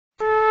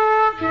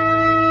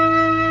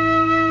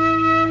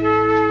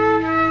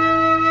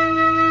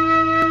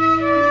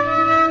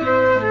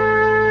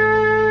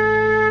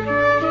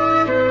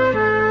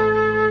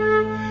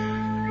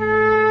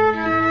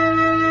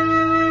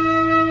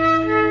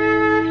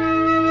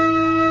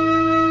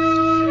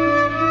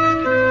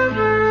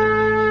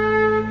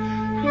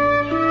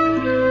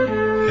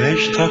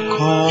Esta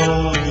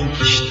cova em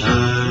que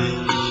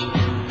estás,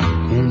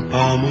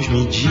 palmos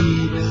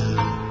medida,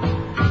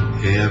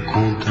 é a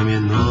conta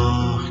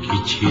menor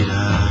que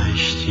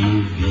tiraste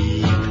em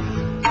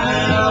vida.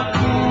 É a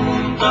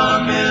conta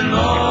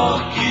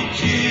menor que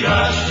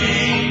tiraste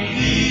em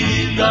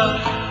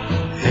vida.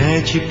 É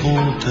de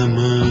bom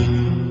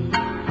tamanho,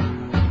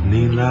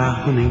 nem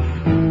largo nem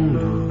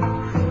fundo,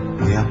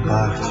 é a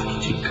parte que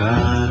te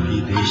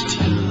cabe deste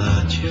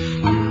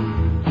latifúndio.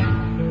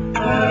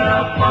 É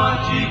a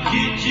parte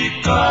que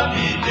te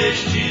cabe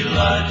deste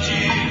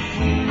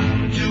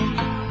latifúndio.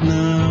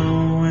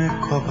 Não é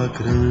cova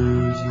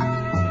grande,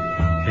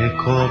 é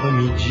cova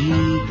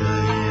medida,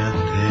 é a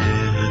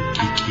terra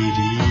que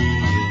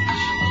querias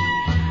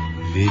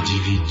ver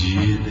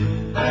dividida.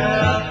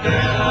 É a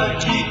terra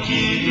que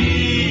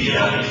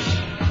querias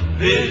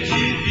ver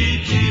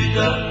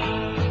dividida.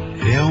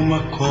 É uma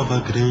cova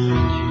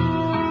grande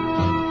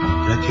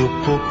pra teu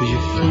pouco de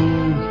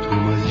fundo,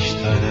 mas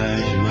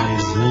estarás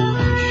mais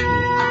ancho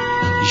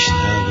que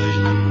estavas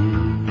no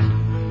mundo.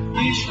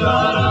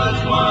 Estarás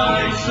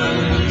mais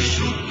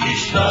ancho que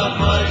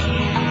estavas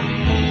no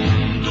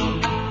mundo.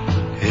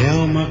 É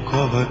uma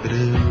cova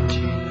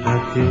grande pra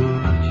teu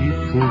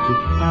defunto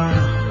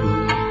parto,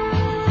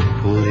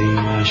 porém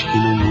mais que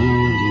no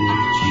mundo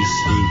te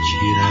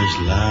sentirás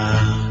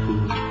largo.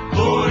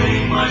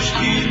 Porém mais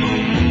que no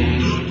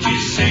mundo te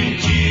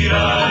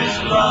sentirás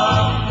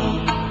largo.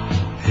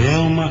 É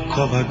uma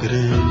cova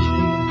grande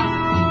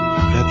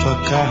pra tua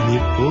carne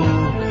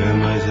pouca,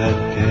 mas a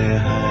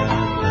terra é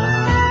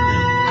dada,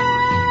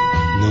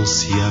 não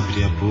se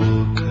abre a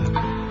boca.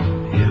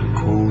 É a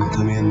conta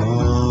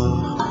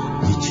menor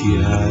que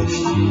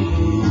tiraste em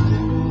vida,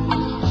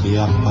 é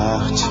a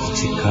parte que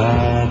te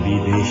cabe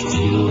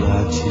deste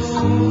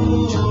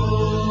latifúndio.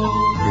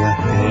 É a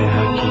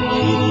terra que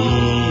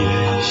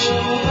querias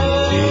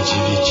ver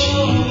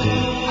dividida.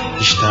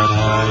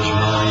 Estarás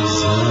mais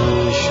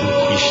ancho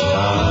que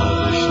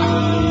estavas no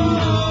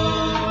mundo,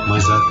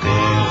 mas a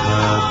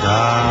terra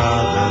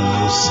dada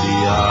não se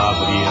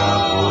abre a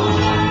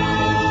boca.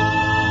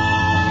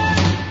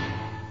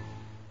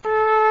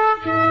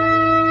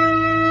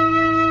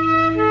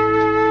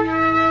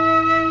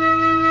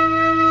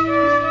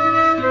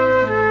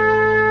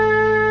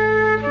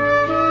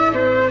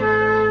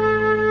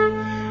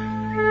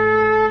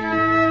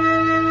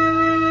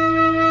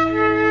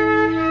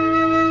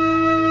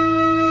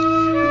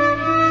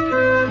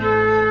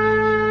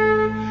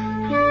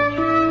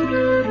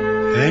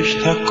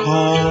 Esta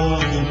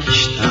cova em que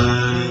estás,